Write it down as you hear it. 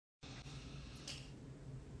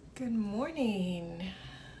Good morning.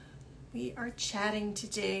 We are chatting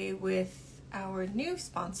today with our new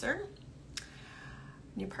sponsor,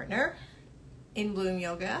 new partner, In Bloom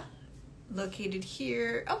Yoga, located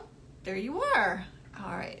here. Oh, there you are.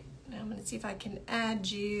 All right. Now I'm going to see if I can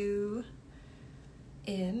add you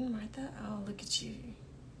in, Martha. Oh, look at you.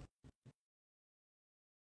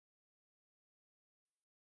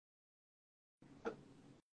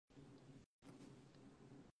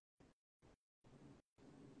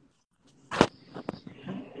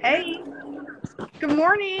 Hey, good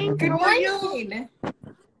morning. Good How are you? morning.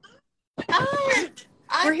 Hi.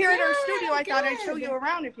 We're here good, at our studio. I thought I'd show good. you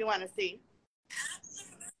around if you want to see.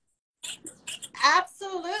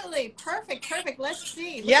 Absolutely. Perfect. Let's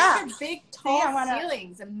see. Look Yeah. at your big, See, tall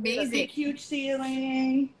ceilings. We have a Amazing. big, huge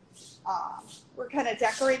ceiling. We're kind of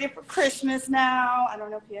decorated for Christmas now. I don't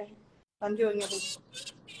know if I'm doing it.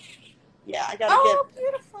 Yeah, I got to get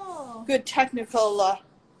beautiful. good technical.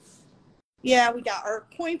 Yeah, we got our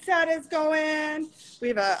poinsettias going. We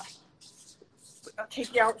have I'll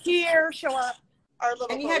take you out here, show up our little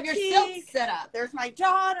And you have your boutique. silk set up. There's my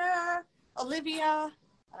daughter, Olivia.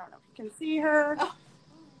 I don't know if you can see her. Oh.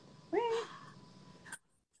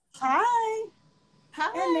 Hi.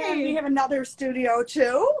 Hi. And then we have another studio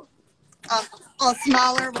too, a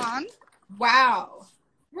smaller one. Wow.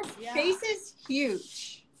 Your Yeah. face is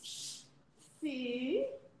huge. See?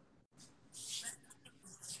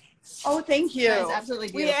 Oh, thank you. That is absolutely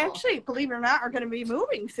beautiful. We actually, believe it or not, are going to be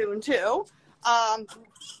moving soon too. Down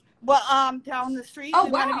the street, we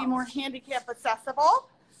want to be more handicap accessible.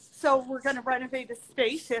 So we're going to renovate a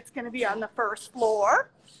space. It's going to be on the first floor.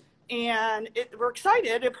 And we're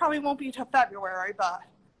excited. It probably won't be till February, but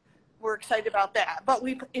we're excited about that. But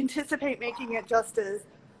we anticipate making it just as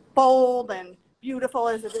bold and beautiful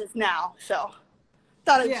as it is now. So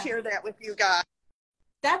thought I'd share that with you guys.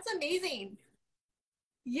 That's amazing.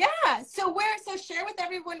 Yeah. So share with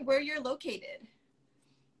everyone where you're located.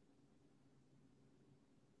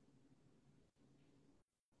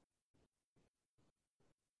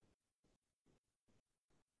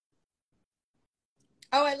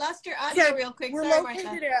 Oh, I lost your audio real quick. We're Sorry, located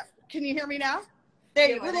Martha. can you hear me now? There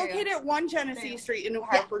you are. We're located at 1 Genesee Street in New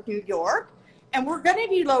Hartford, New York. And we're going to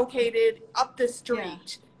be located up the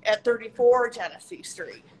street at 34 Genesee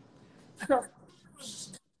Street. So,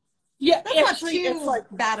 yeah, that's actually, not too it's like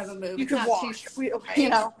bad of a move. You can walk. We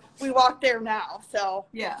walk there now, so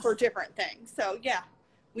for different things. So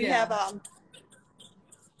we have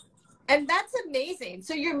and that's amazing.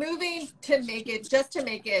 So you're moving to make it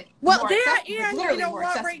well, more that and literally you know more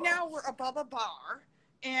what? accessible. Right now we're above a bar,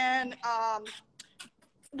 and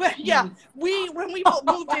when we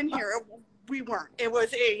moved in here, we weren't. It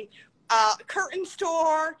was a curtain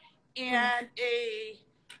store and a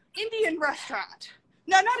Indian restaurant.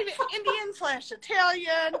 No, not even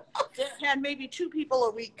Indian/Italian. It had maybe 2 people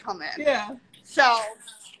a week come in. Yeah. So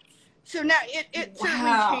now it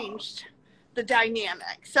certainly changed the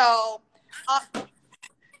dynamic. So, so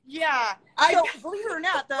believe it or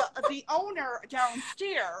not, the owner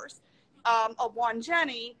downstairs of 1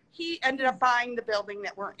 Jenny, he ended up buying the building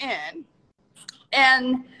that we're in.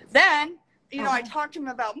 And then, I talked to him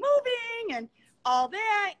about moving and all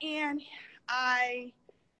that, and I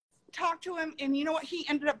talked to him, and you know what? He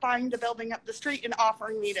ended up buying the building up the street and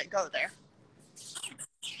offering me to go there.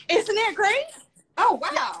 Isn't that great? Oh,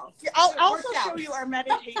 wow. Yeah. I'll also show you our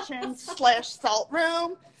meditation/salt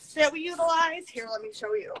room that we utilize. Here, let me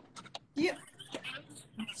show you. Yeah.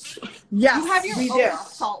 Yes, you have your own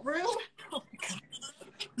salt room? Oh my God.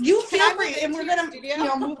 You feel free, and we're going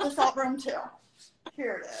to move the salt room too.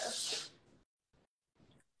 Here it is.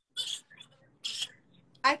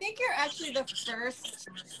 I think you're actually the first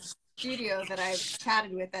studio that I've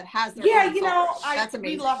chatted with that has their own salt room. That's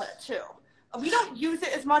amazing. We love it too. We don't use it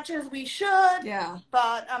as much as we should. Yeah.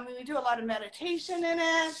 But we do a lot of meditation in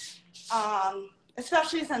it,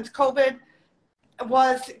 especially since COVID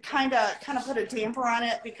was kind of put a damper on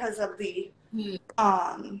it because of the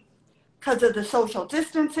social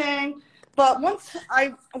distancing. But once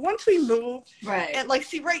we move, and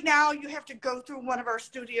right now you have to go through one of our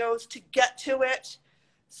studios to get to it.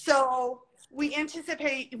 So we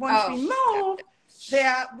anticipate once we move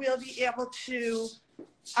that we'll be able to,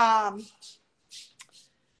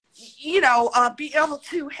 be able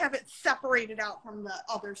to have it separated out from the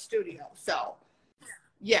other studio. So,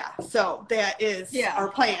 so that is our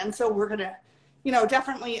plan. So we're going to,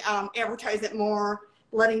 definitely advertise it more,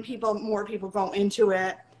 letting more people go into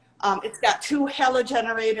it. It's got 2 hella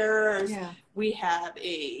generators. Yeah. We have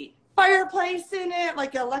a fireplace in it,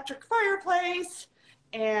 like an electric fireplace,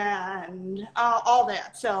 and all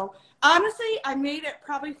that. So Honestly, I made it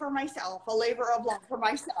probably for myself, a labor of love for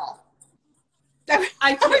myself.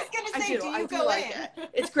 I do like it.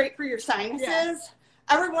 It's great for your sinuses. Yeah.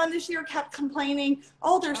 Everyone this year kept complaining,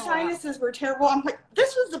 oh, their sinuses were terrible. I'm like,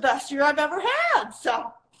 this was the best year I've ever had.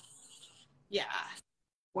 So, yeah.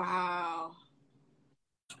 Wow.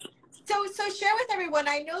 So share with everyone.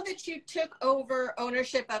 I know that you took over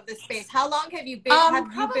ownership of the space. How long have you been?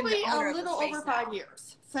 Probably a little over 5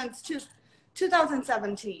 years, since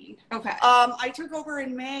 2017. Okay. I took over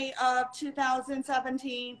in May of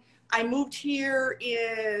 2017. I moved here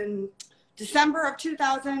in December of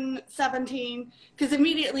 2017 because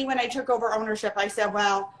immediately when I took over ownership, I said,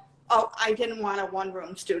 well, I didn't want a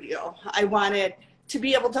one-room studio. I wanted to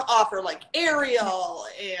be able to offer like aerial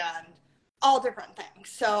and all different things.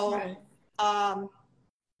 So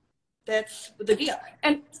that's the deal.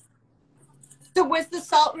 And so was the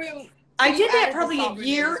salt room? I did that probably a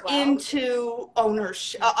year into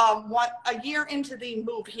ownership, a year into the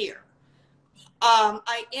move here.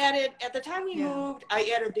 I added, at the time we moved,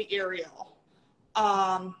 I added the aerial.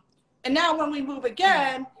 And now when we move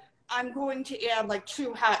again, I'm going to add like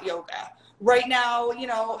true hot yoga. Right now, you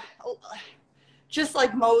know, just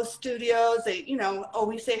like most studios, they, you know,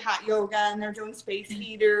 always say hot yoga and they're doing space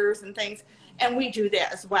heaters and things. And we do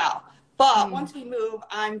that as well. But once we move,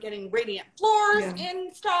 I'm getting radiant floors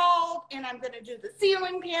installed and I'm going to do the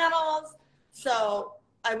ceiling panels. So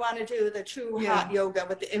I want to do the true hot yoga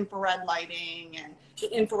with the infrared lighting and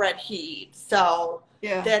the infrared heat. So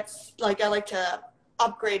that's like, I like to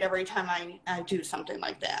upgrade every time I do something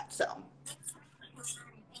like that. So.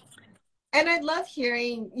 And I love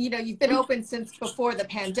hearing, you know, you've been open since before the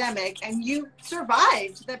pandemic and you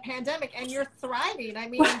survived the pandemic and you're thriving. I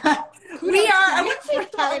mean, we are, I would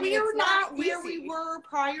say we are not where we were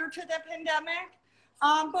prior to the pandemic,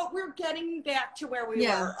 but we're getting back to where we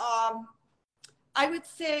were. I would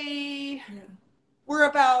say we're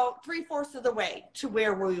about 3/4 of the way to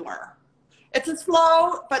where we were. It's a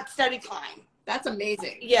slow but steady climb. That's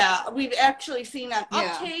amazing. Yeah, we've actually seen an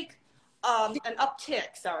uptick,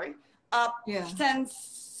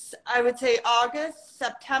 since I would say August,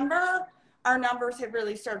 September, our numbers have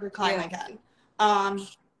really started to climb again.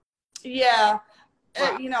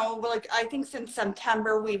 You know, like I think since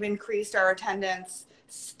September, we've increased our attendance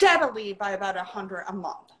steadily by about 100 a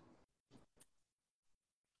month.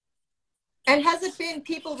 And has it been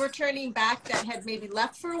people returning back that had maybe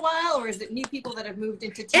left for a while, or is it new people that have moved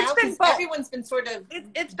into town? It's been both. Everyone's been sort of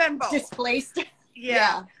it's been both. Displaced.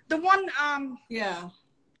 Yeah. The one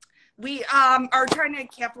we are trying to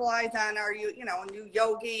capitalize on our new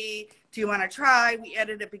yogi. Do you want to try? We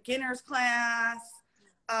added a beginner's class.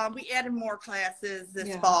 We added more classes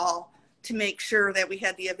this fall to make sure that we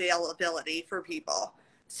had the availability for people.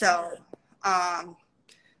 So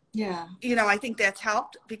you know, I think that's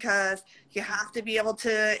helped because you have to be able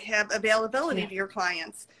to have availability to your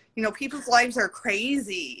clients. You know, people's lives are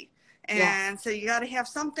crazy. And so you got to have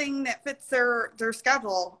something that fits their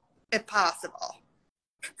schedule if possible.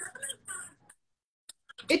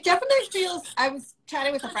 It definitely feels, I was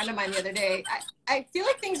chatting with a friend of mine the other day. I feel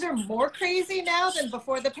like things are more crazy now than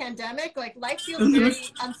before the pandemic. Like life feels very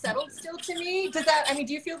unsettled still to me. Does that, I mean,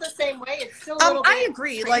 do you feel the same way? It's still a little bit I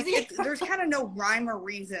agree. Crazy. Like there's kind of no rhyme or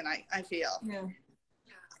reason, I feel.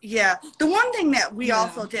 Yeah. The one thing that we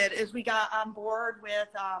also did is we got on board with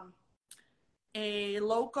a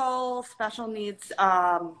local special needs,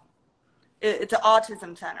 it's an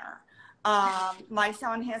autism center. My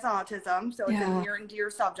son has autism, so it's a near and dear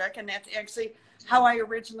subject, and that's actually how I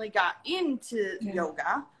originally got into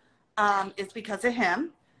yoga. It's because of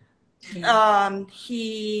him.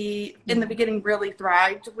 He, in the beginning, really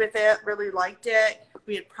thrived with it, really liked it.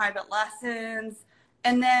 We had private lessons,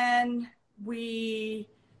 and then we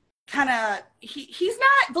kind of, he's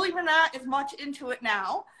not, believe it or not, as much into it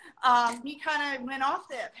now. He kind of went off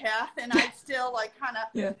that path, and I still like kind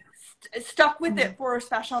of stuck with it for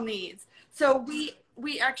special needs. So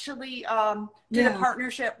we actually did a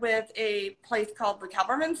partnership with a place called the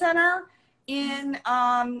Kelberman Center in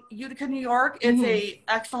Utica, New York. It's a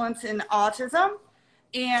excellence in autism,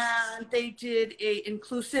 and they did a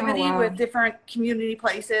inclusivity with different community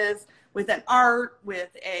places, with an art,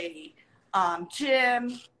 with a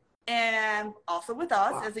gym, and also with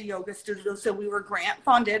us as a yoga studio. So we were grant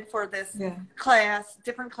funded for this class,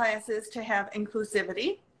 different classes to have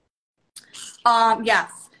inclusivity.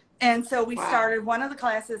 And so we started, one of the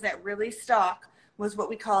classes that really stuck was what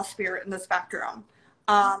we call Spirit in the Spectrum.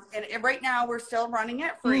 And right now we're still running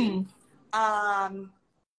it free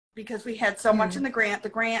because we had so much in the grant. The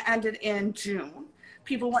grant ended in June.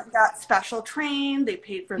 People went and got special trained. They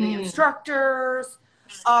paid for the instructors.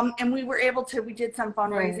 And we were able to, we did some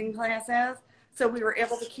fundraising classes. So we were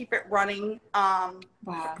able to keep it running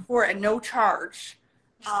for a no charge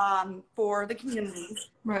for the community.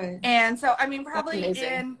 Right. And so, I mean, probably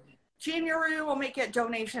in January, we'll make it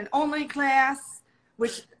donation only class,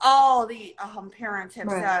 which all the parents have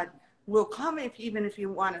said, we'll come even if you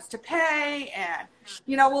want us to pay. And,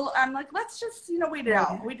 you know, I'm like, let's just, you know, wait it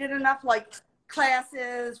out. We did enough like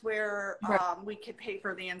classes where we could pay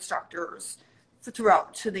for the instructors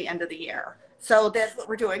throughout to the end of the year. So that's what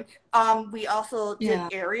we're doing. We also did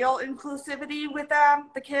aerial inclusivity with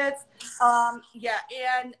the kids.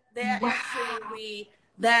 And that actually we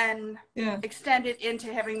then extended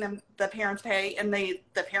into having the parents pay, and the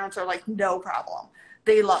parents are like, no problem.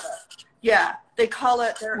 They love it. Yeah, they call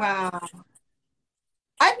it their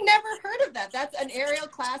I've never heard of that. That's an aerial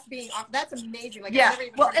class being offered. That's amazing. Like, yeah.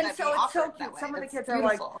 Well, and so it's so cute. Some of the kids are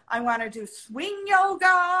like, I want to do swing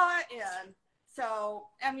yoga, and so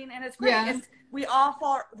I mean, and it's great. And we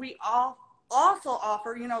also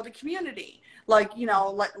offer, you know, the community, like, you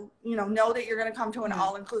know that you're going to come to an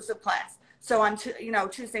all-inclusive class. So on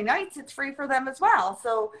Tuesday nights, it's free for them as well.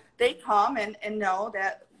 So they come and know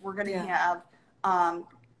that we're going to have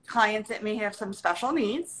clients that may have some special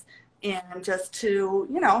needs, and just to,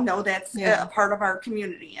 you know that's a part of our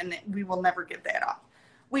community, and we will never give that up.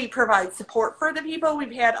 We provide support for the people.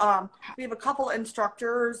 We have a couple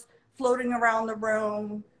instructors floating around the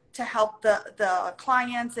room to help the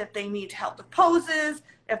clients if they need help with poses,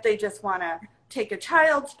 if they just want to take a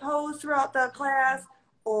child's pose throughout the class,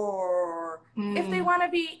 or if they want to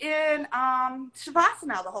be in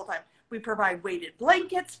Shavasana the whole time. We provide weighted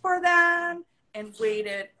blankets for them, and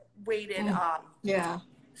weighted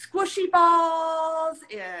squishy balls,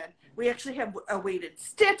 and we actually have a weighted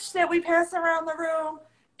stitch that we pass around the room,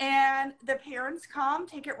 and the parents come,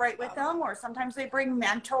 take it right with them, or sometimes they bring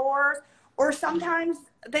mentors, or sometimes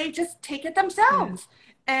they just take it themselves.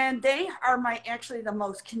 And they are actually the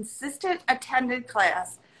most consistent attended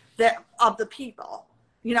class of the people,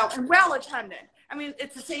 you know, and well attended. I mean,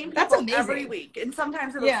 it's the same people every week, and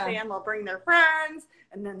sometimes it'll stand, they'll bring their friends,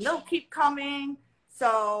 and then they'll keep coming.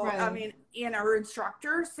 So, I mean, and our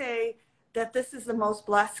instructors say that this is the most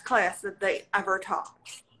blessed class that they ever taught.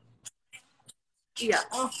 Yeah.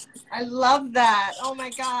 Oh, I love that. Oh my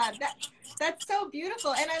God. That's so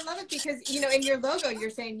beautiful. And I love it because, you know, in your logo, you're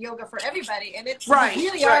saying yoga for everybody. And it's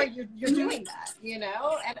you're doing that, you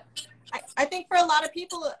know? And I think for a lot of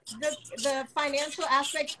people, the financial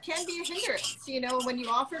aspect can be a hindrance, you know, when you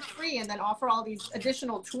offer free and then offer all these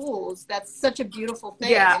additional tools. That's such a beautiful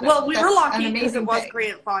thing. Yeah. You know? Well, we were lucky because it was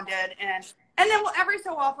grant funded, and then every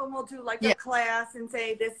so often we'll do like a class and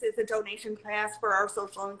say, this is a donation class for our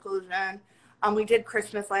social inclusion. We did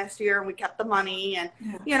Christmas last year, and we kept the money, and,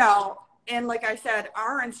 you know, and like I said,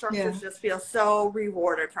 our instructors just feel so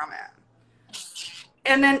rewarded from it.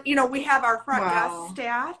 And then, you know, we have our front desk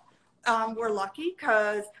staff. We're lucky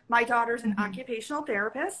because my daughter's an occupational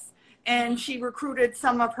therapist, and she recruited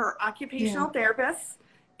some of her occupational therapists,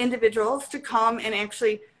 individuals, to come and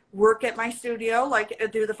actually work at my studio, like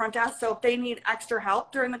do the front desk. So if they need extra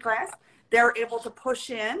help during the class, they're able to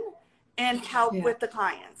push in and help with the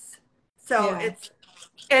clients. So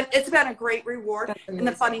it's been a great reward. And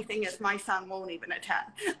the funny thing is, my son won't even attend.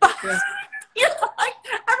 But you know, like,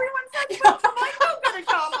 everyone says, well, I'm like, I'm gonna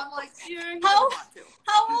come. I'm like,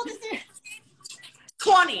 how old is he?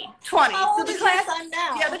 20. How so old the is class your son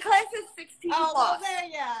now? Yeah, the class is 16 plus. Well,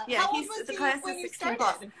 yeah. How old was the class is 16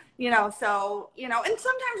 plus. You know, so, you know, and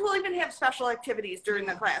sometimes we'll even have special activities during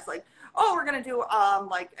the class, like, oh, we're gonna do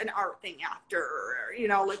like an art thing after, or, you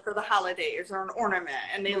know, like for the holidays, or an ornament,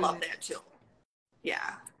 and they love that too.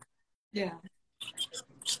 Yeah.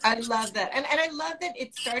 I love that. And I love that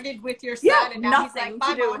it started with your son, and now nothing he's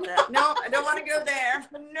like, to do with it. No, I don't want to go there.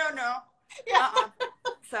 No.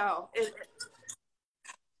 So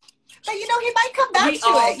but you know, he might come back to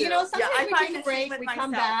it. You know, sometimes we take a break, we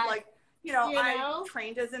come back. Like, you know, I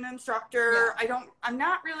trained as an instructor. I'm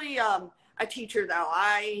not really a teacher though.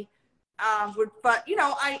 I would, but you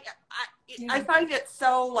know, I find it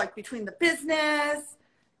so, like, between the business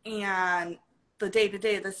and the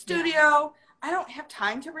day-to-day of the studio, I don't have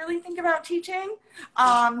time to really think about teaching.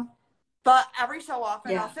 But every so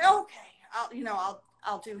often I'll say, okay,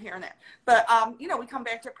 I'll do here and there. But, you know, we come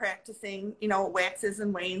back to practicing, you know, waxes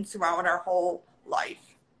and wanes throughout our whole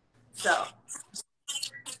life. So.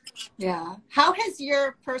 Yeah. How has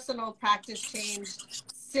your personal practice changed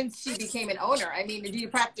since you became an owner? I mean, do you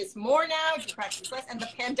practice more now? Do you practice less? And the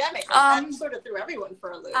pandemic, that sort of threw everyone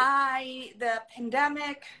for a loop. The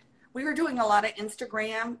pandemic, we were doing a lot of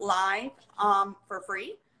Instagram live for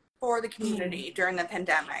free for the community during the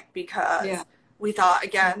pandemic, because we thought,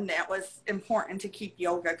 again, that was important to keep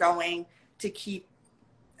yoga going, to keep,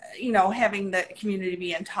 you know, having the community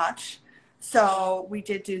be in touch. So we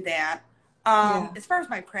did do that. As far as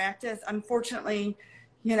my practice, unfortunately,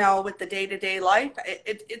 you know, with the day-to-day life,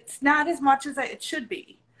 it's not as much as it should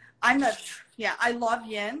be. I love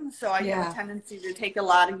yin, so I have a tendency to take a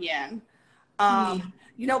lot of yin.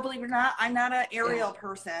 You know, believe it or not, I'm not an aerial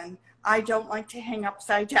person. I don't like to hang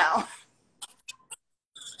upside down.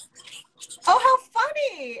 Oh, how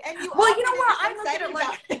funny! And you well, you know what? I look at it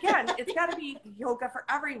like, again, it's got to be yoga for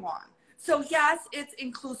everyone. So yes, it's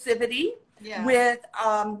inclusivity with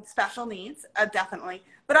special needs, definitely.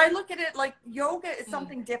 But I look at it like yoga is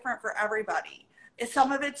something different for everybody.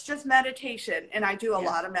 Some of it's just meditation, and I do a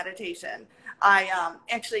lot of meditation.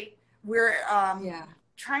 We're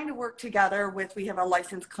trying to work together with, we have a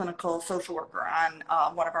licensed clinical social worker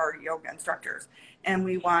on one of our yoga instructors, and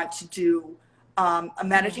we want to do a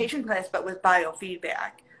meditation class, but with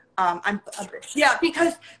biofeedback.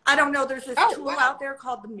 Because I don't know, there's this tool out there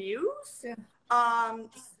called the Muse.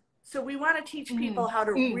 So we want to teach people how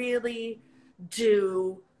to really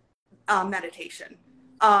do meditation,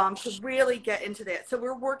 to really get into that. So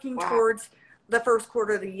we're working towards the first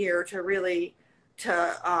quarter of the year to really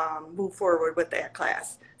move forward with that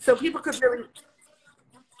class. So people could really.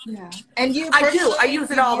 And you? I use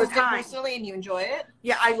it all the time. Personally, and you enjoy it?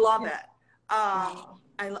 Yeah, I love it.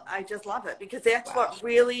 I just love it because that's what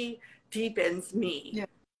really deepens me.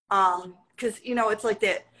 Because you know, it's like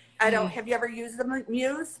that. Have you ever used the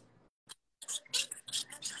Muse?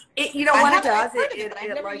 You know what it does?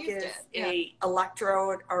 It like is a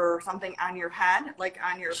electrode or something on your head, like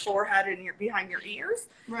on your forehead and behind your ears.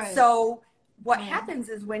 Right. So what happens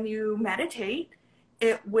is when you meditate,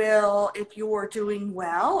 it will, if you're doing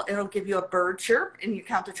well, it'll give you a bird chirp and you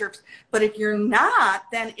count the chirps. But if you're not,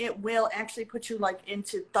 then it will actually put you like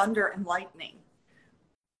into thunder and lightning.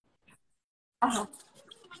 So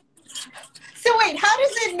wait, how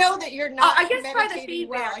does it know that you're not I guess by the of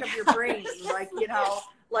feedback of your brain, like, you know,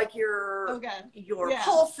 like your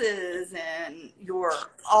pulses and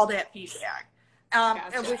all that feedback.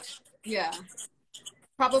 And which,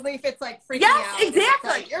 probably if it's like freaking out. Yes, exactly.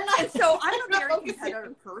 Like, you're not. And so I'm a very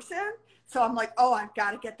competitive person. So I'm like, oh, I've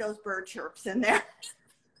got to get those bird chirps in there.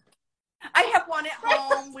 I have one at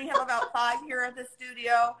home. We have about 5 here at the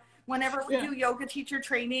studio. Whenever we do yoga teacher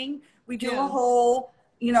training, we do a whole,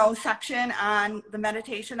 you know, section on the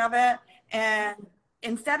meditation of it. And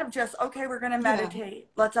instead of just, okay, we're going to meditate,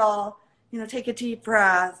 let's all, you know, take a deep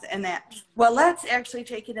breath and that. Well, let's actually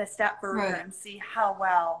take it a step further and see how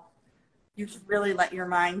well you can really let your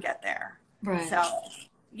mind get there. Right. So,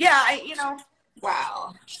 you know.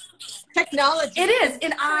 Wow. Technology. It is.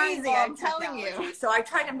 And crazy, I'm telling you. So I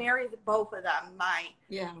try to marry both of them.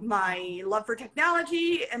 My love for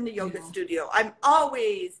technology and the yoga studio. I'm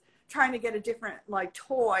always trying to get a different like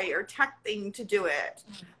toy or tech thing to do it.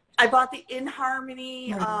 I bought the In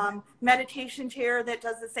Harmony meditation chair that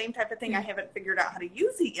does the same type of thing. I haven't figured out how to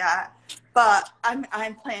use it yet, but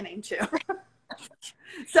I'm planning to.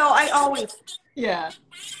 So I always. Yeah.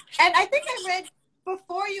 And I think I read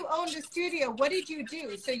before you owned a studio, what did you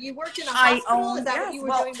do? So you worked in a hospital? Is that what you were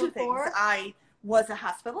doing before? Things. I was a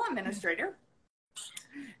hospital administrator.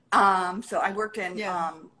 So I worked in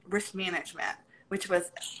risk management, which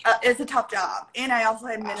was is a tough job. And I also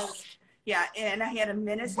had and I had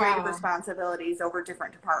administrative responsibilities over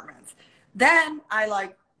different departments. Then I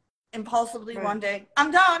like impulsively one day,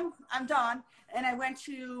 I'm done. And I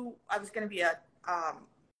was going to be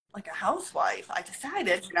like a housewife. I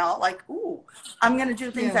decided, you know, like, ooh, I'm going to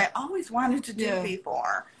do things I always wanted to do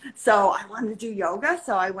before. So I wanted to do yoga.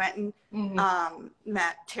 So I went and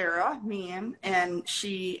met Tara Meehan, and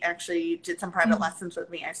she actually did some private lessons with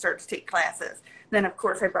me. I started to take classes. Then, of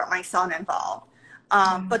course, I brought my son involved.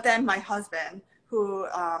 But then my husband, who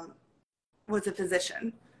was a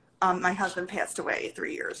physician, my husband passed away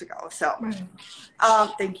 3 years ago. So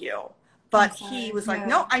thank you. But he was like,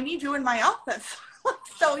 no, I need you in my office.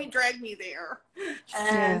 So he dragged me there.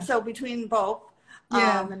 And so between both,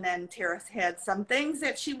 and then Tara had some things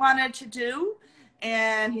that she wanted to do.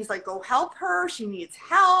 And he's like, go help her. She needs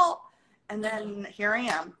help. And then here I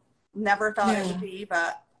am. Never thought it would be,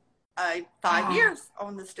 but 5 years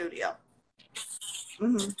owned the studio.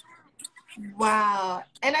 Wow.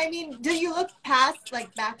 And I mean, do you look past,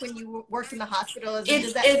 like, back when you worked in the hospital?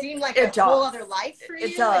 Does that seem like a whole other life for you?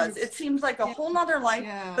 It does. It seems like a whole nother life,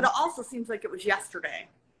 but it also seems like it was yesterday.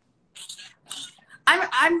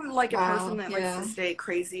 I'm like a person that likes to stay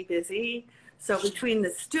crazy busy. So between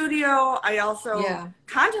the studio, I also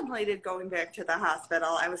contemplated going back to the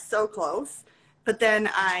hospital. I was so close. But then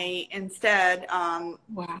I instead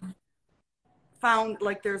found,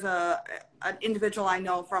 like, there's an individual I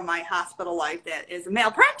know from my hospital life that is a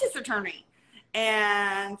malpractice attorney.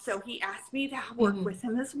 And so he asked me to work with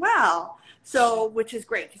him as well. So, which is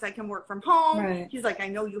great because I can work from home. Right. He's like, I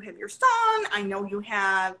know you have your son. I know you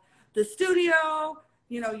have the studio.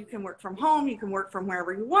 You know, you can work from home. You can work from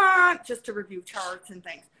wherever you want, just to review charts and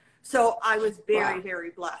things. So I was very,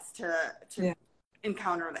 very blessed to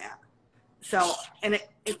encounter that. So, and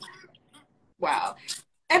it wow.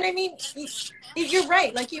 And I mean, you're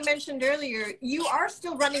right. Like you mentioned earlier, you are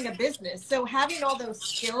still running a business. So having all those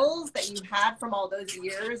skills that you had from all those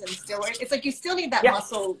years and still, it's like you still need that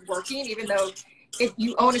muscle working, even though if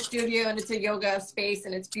you own a studio and it's a yoga space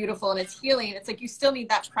and it's beautiful and it's healing, it's like you still need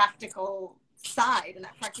that practical side and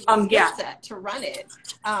that practical skill set to run it.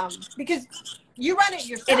 Because you run it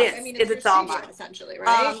yourself. It is. I mean, it's all mine, essentially,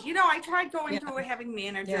 right? You know, I tried going through having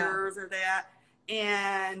managers or that.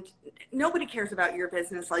 And nobody cares about your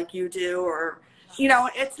business like you do, or, you know,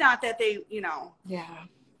 it's not that they, you know,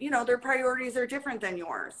 their priorities are different than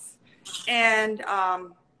yours. And I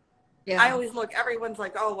always look, everyone's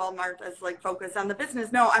like, oh, well, Martha's like focused on the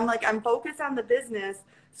business. No, I'm like, I'm focused on the business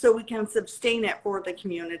so we can sustain it for the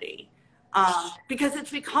community. Because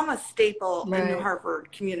it's become a staple in New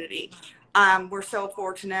Hartford community. We're so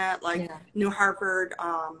fortunate, like New Hartford,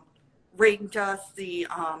 ranked us the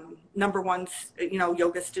 #1, you know,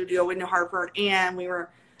 yoga studio in New Hartford, and we were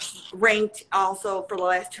ranked also for the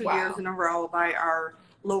last 2 years in a row by our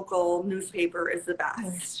local newspaper as the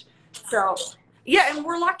best. So yeah, and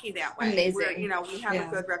we're lucky that way. Amazing. We're, you know, we have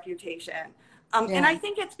a good reputation, and I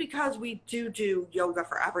think it's because we do yoga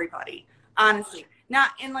for everybody, honestly.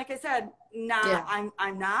 Not, and like I said,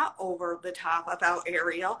 I'm not over the top about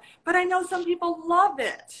aerial, but I know some people love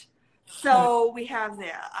it. So we have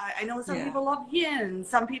that. I know some people love yin.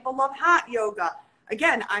 Some people love hot yoga.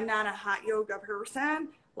 Again, I'm not a hot yoga person.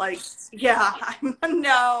 Like,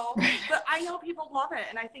 no. But I know people love it.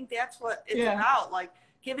 And I think that's what it's about. Like,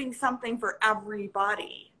 giving something for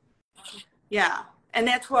everybody. Yeah. And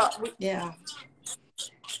that's what And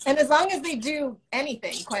as long as they do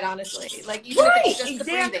anything, quite honestly. Like, even if it's just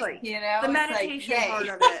the breathing, you know? The meditation part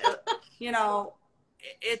of it, you know.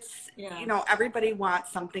 It's, you know, everybody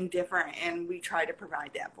wants something different, and we try to provide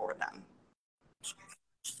that for them.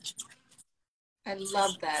 I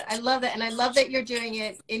love that. I love that. And I love that you're doing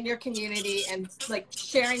it in your community and like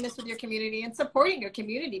sharing this with your community and supporting your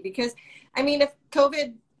community. Because, I mean, if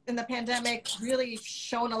COVID and the pandemic really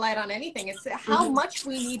shone a light on anything, it's how much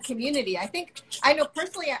we need community. I know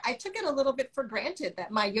personally, I took it a little bit for granted that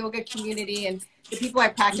my yoga community and the people I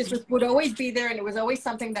practiced with would always be there, and it was always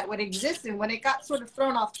something that would exist. And when it got sort of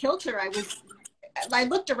thrown off kilter, I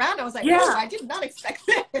looked around, I was like, oh, I did not expect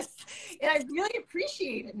this. And I really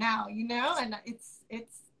appreciate it now, you know, and it's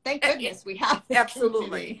thank goodness we have this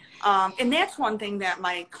absolutely. And that's one thing that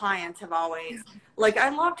my clients have always, like, I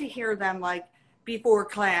love to hear them, like, before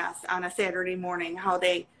class on a Saturday morning, how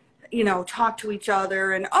they, you know, talk to each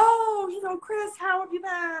other and, oh, you know, Chris, how have you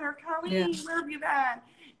been? Or Colleen, where have you been?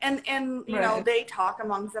 And you know, they talk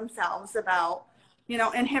amongst themselves about, you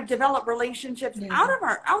know, and have developed relationships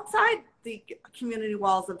outside the community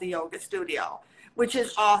walls of the yoga studio, which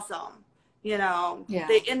is awesome. You know,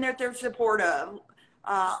 they're supportive.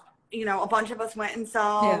 You know, a bunch of us went and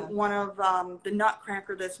saw one of the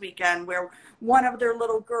Nutcracker this weekend, where one of their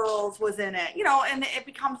little girls was in it, you know, and it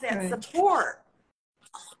becomes that support,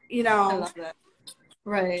 you know. I love that.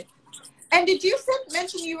 Right. And did you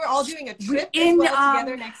mention you were all doing a trip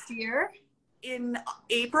together next year? In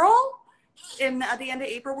April, at the end of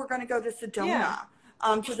April, we're going to go to Sedona,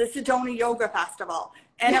 to the Sedona Yoga Festival.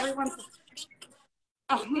 And everyone's...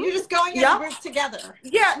 You're just going in a group together.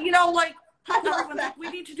 Yeah, you know, like, everyone's like, we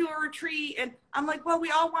need to do a retreat, and I'm like, well,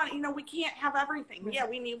 we all want, you know, we can't have everything. Yeah,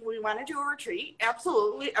 we want to do a retreat.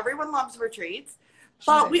 Absolutely, everyone loves retreats,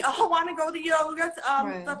 but we all want to go to yoga,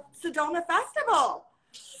 the Sedona Festival.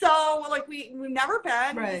 So, like, we've never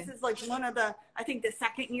been. This is like one of the, I think, the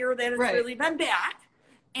second year that it's really been back,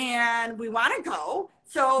 and we want to go.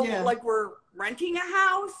 So, like, we're renting a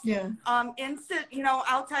house, you know,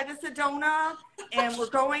 outside of Sedona, and we're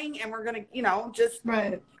going, and we're gonna, you know, just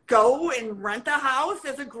go and rent a house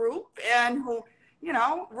as a group, and, you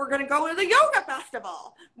know, we're going to go to the yoga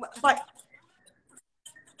festival. But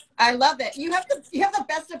I love it. You have the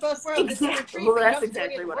best of both worlds. Exactly. Well, that's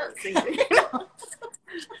exactly what I was thinking.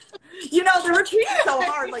 You know, the retreat is so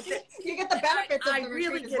hard. Like, you get the benefits of the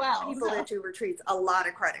retreat as well. I really give people that do retreats a lot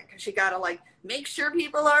of credit, because you got to, like, make sure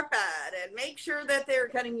people are fed and make sure that they're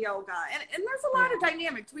getting yoga. And there's a lot of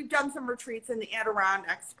dynamics. We've done some retreats in the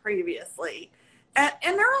Adirondacks previously. And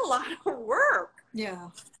they're a lot of work. Yeah.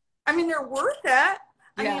 I mean, they're worth it.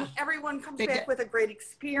 I Yeah. mean, everyone comes They back do. with a great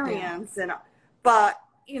experience, and but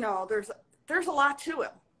you know, there's a lot to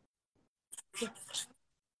it.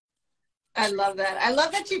 I love that. I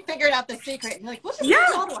love that you figured out the secret. You're like, we'll just Yeah,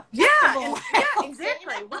 go to a yeah, festival. yeah,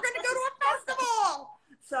 exactly. We're gonna go to a festival.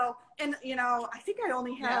 So, and you know, I think I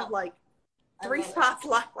only have like 3 spots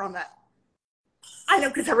left from it. I know,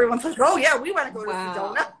 because everyone's like, "Oh yeah, we want to go to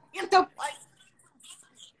Sedona." You know, like,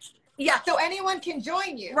 yeah. So anyone can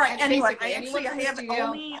join you, Right. Anyone. I anyone actually from the have studio.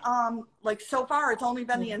 only like so far it's only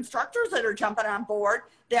been the instructors that are jumping on board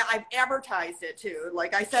that I've advertised it to.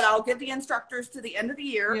 Like I said, I'll give the instructors to the end of the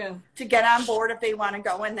year to get on board if they want to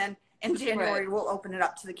go, and then in January we'll open it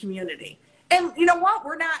up to the community. And you know what?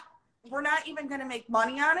 We're not even going to make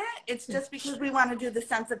money on it. It's just because we want to do the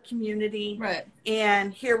sense of community. Right.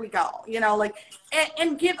 And here we go. You know, like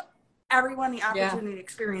and give everyone the opportunity to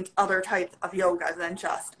experience other types of yoga than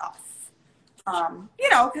just us. You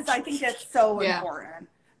know, because I think that's so important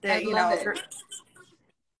that, you know.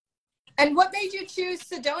 And what made you choose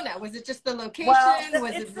Sedona? Was it just the location? Well,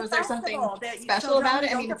 was there something special about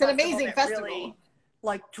it? I mean, it's an amazing festival. Really,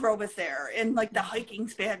 like, drove us there. And, like, the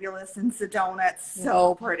hiking's fabulous in Sedona. It's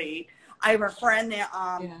so pretty. I have a friend that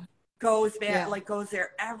goes back, like, goes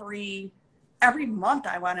there every month.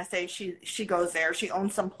 I want to say she goes there. She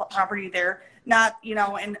owns some property there. Not, you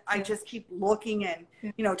know, and I just keep looking and,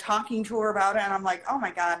 you know, talking to her about it. And I'm like, oh,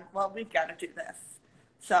 my God, well, we've got to do this.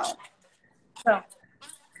 So.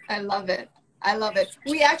 I love it. I love it.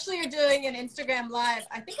 We actually are doing an Instagram Live,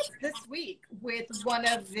 I think it's this week, with one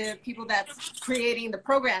of the people that's creating the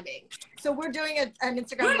programming. So we're doing an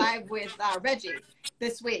Instagram Live with Reggie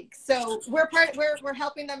this week. So we're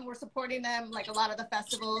helping them. We're supporting them, like a lot of the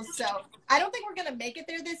festivals. So I don't think we're going to make it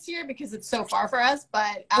there this year because it's so far for us.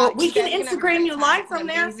 But we can Instagram you live from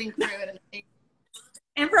there. Amazing crew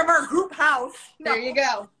and from our group house. There you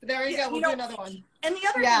go. There you go. We'll do another one. And the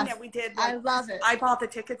other thing that we did, I love it. I bought the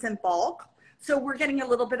tickets in bulk. So we're getting a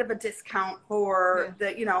little bit of a discount for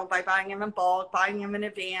the, you know, by buying them in bulk, buying them in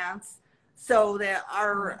advance, so that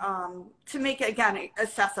our, to make it, again,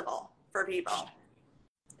 accessible for people.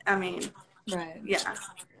 I mean,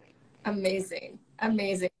 Amazing.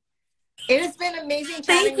 Amazing. It has been amazing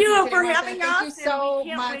chatting Thank you with for having us. Thank you so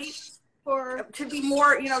much to be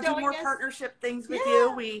more, you know, do more partnership things with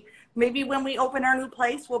you. Maybe when we open our new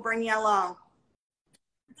place, we'll bring you along.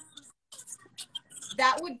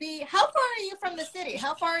 That would be, how far are you from the city?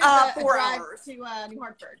 How far is the 4 drive hours to New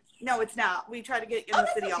Hartford? No, it's not. We try to get in the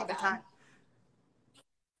city all the time.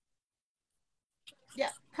 Yeah,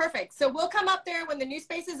 perfect. So we'll come up there when the new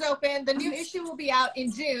space is open. The new issue will be out in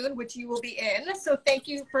June, which you will be in. So thank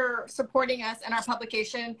you for supporting us and our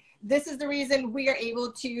publication. This is the reason we are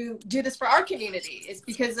able to do this for our community, is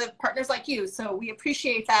because of partners like you. So we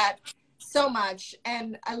appreciate that so much.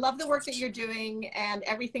 And I love the work that you're doing and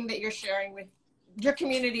everything that you're sharing with your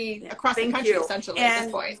community across the country, essentially, at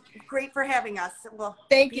this point. Great for having us. We'll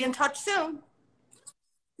be in touch soon.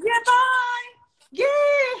 Yeah, bye. Yay!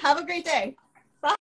 Have a great day.